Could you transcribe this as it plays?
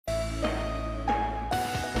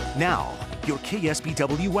Now, your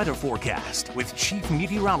KSBW weather forecast with Chief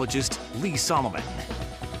Meteorologist Lee Solomon.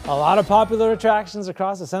 A lot of popular attractions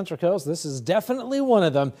across the Central Coast. This is definitely one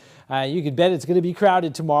of them. You can bet it's going to be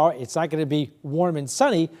crowded tomorrow. It's not going to be warm and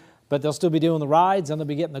sunny, but they'll still be doing the rides and they'll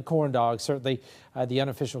be getting the corn dogs. Certainly the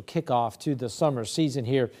unofficial kickoff to the summer season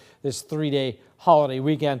here this 3-day holiday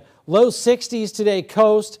weekend. Low 60s today,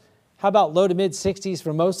 coast. How about low to mid 60s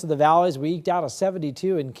for most of the valleys? We eked out a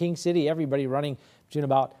 72 in King City. Everybody running between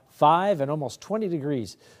about 5 and almost 20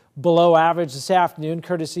 degrees below average this afternoon,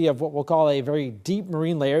 courtesy of what we'll call a very deep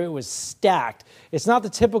marine layer. It was stacked. It's not the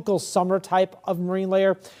typical summer type of marine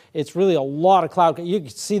layer. It's really a lot of cloud. You can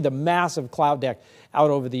see the massive cloud deck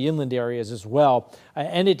out over the inland areas as well.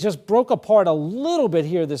 And it just broke apart a little bit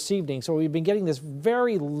here this evening. So we've been getting this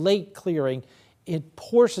very late clearing in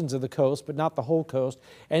portions of the coast, but not the whole coast.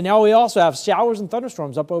 And now we also have showers and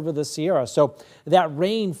thunderstorms up over the Sierra. So that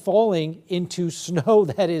rain falling into snow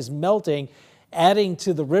that is melting, adding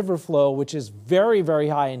to the river flow, which is very, very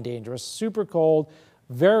high and dangerous, super cold,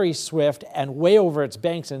 very swift, and way over its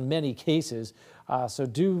banks in many cases. So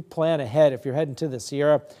do plan ahead if you're heading to the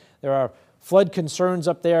Sierra. There are flood concerns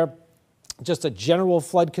up there, just a general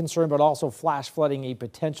flood concern, but also flash flooding a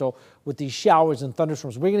potential with these showers and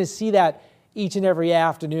thunderstorms. We're going to see that each and every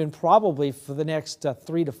afternoon, probably for the next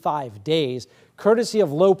 3 to 5 days, courtesy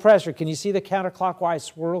of low pressure. Can you see the counterclockwise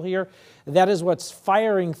swirl here? That is what's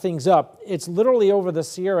firing things up. It's literally over the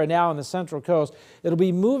Sierra now on the Central Coast. It'll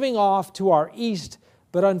be moving off to our east,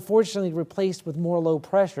 but unfortunately replaced with more low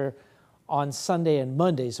pressure on Sunday and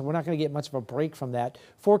Monday, so we're not going to get much of a break from that.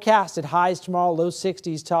 Forecasted highs tomorrow, low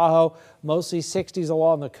 60s Tahoe, mostly 60s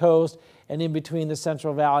along the coast, and in between the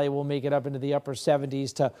Central Valley, we'll make it up into the upper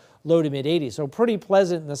 70s to low to mid 80s. So pretty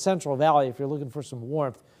pleasant in the Central Valley if you're looking for some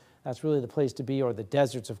warmth. That's really the place to be, or the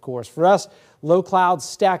deserts, of course. For us, low clouds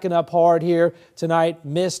stacking up hard here tonight,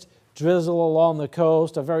 mist, drizzle along the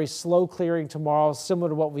coast, a very slow clearing tomorrow, similar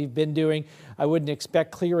to what we've been doing. I wouldn't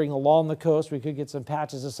expect clearing along the coast. We could get some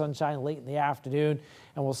patches of sunshine late in the afternoon,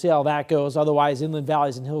 and we'll see how that goes. Otherwise, inland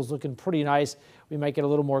valleys and hills looking pretty nice. We might get a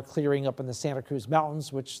little more clearing up in the Santa Cruz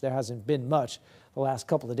Mountains, which there hasn't been much the last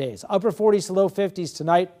couple of days. Upper 40s to low 50s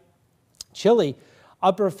tonight. Chilly,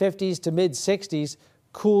 upper 50s to mid 60s.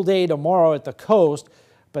 Cool day tomorrow at the coast,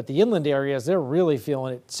 but the inland areas, they're really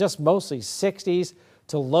feeling it. It's just mostly 60s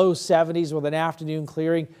to low 70s with an afternoon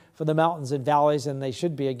clearing for the mountains and valleys, and they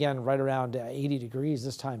should be again right around 80 degrees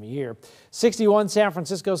this time of year. 61 San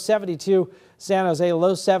Francisco, 72 San Jose,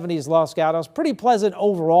 low 70s Los Gatos. Pretty pleasant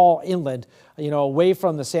overall inland, you know, away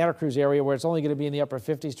from the Santa Cruz area where it's only going to be in the upper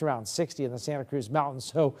 50s to around 60 in the Santa Cruz Mountains.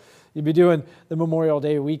 So you'll be doing the Memorial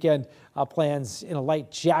Day weekend plans in a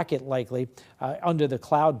light jacket likely under the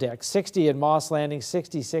cloud deck. 60 in Moss Landing,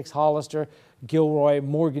 66 Hollister, Gilroy,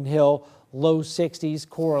 Morgan Hill, low 60s,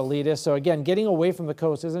 Corralita. So again, getting away from the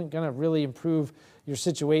coast isn't going to really improve your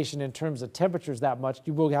situation in terms of temperatures that much.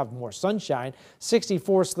 You will have more sunshine.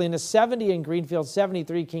 64 Salinas, 70 in Greenfield,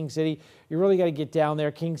 73 King City. You really got to get down there.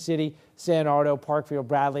 King City, San Ardo, Parkfield,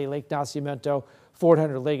 Bradley, Lake Nacimiento, Fort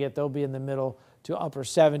Hunter, Liggett. They'll be in the middle to upper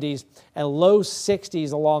 70s, and low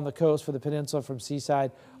 60s along the coast for the peninsula from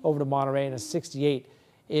Seaside over to Monterey, and a 68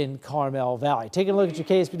 in Carmel Valley. Taking a look at your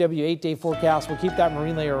KSBW 8-day forecast. We'll keep that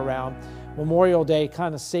marine layer around. Memorial Day,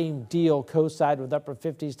 kind of same deal, coast side with upper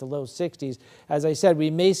 50s to low 60s. As I said, we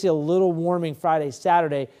may see a little warming Friday,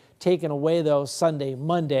 Saturday, taken away though Sunday,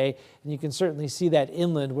 Monday. And you can certainly see that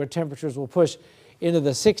inland where temperatures will push into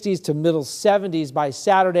the 60s to middle 70s by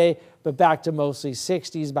Saturday, but back to mostly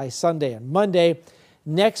 60s by Sunday and Monday.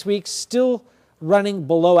 Next week, still running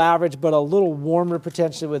below average, but a little warmer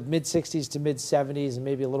potentially with mid 60s to mid 70s and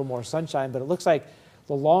maybe a little more sunshine. But it looks like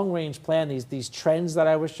the long range plan, these trends that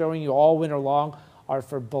I was showing you all winter long, are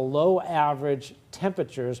for below average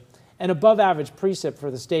temperatures and above average precip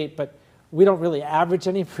for the state. But we don't really average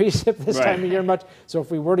any precip this time of year much. So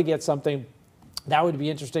if we were to get something, that would be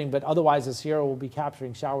interesting. But otherwise, the Sierra will be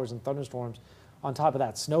capturing showers and thunderstorms on top of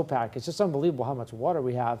that snowpack. It's just unbelievable how much water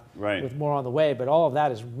we have with more on the way. But all of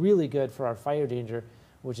that is really good for our fire danger,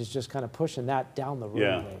 which is just kind of pushing that down the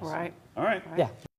road. All right. Yeah.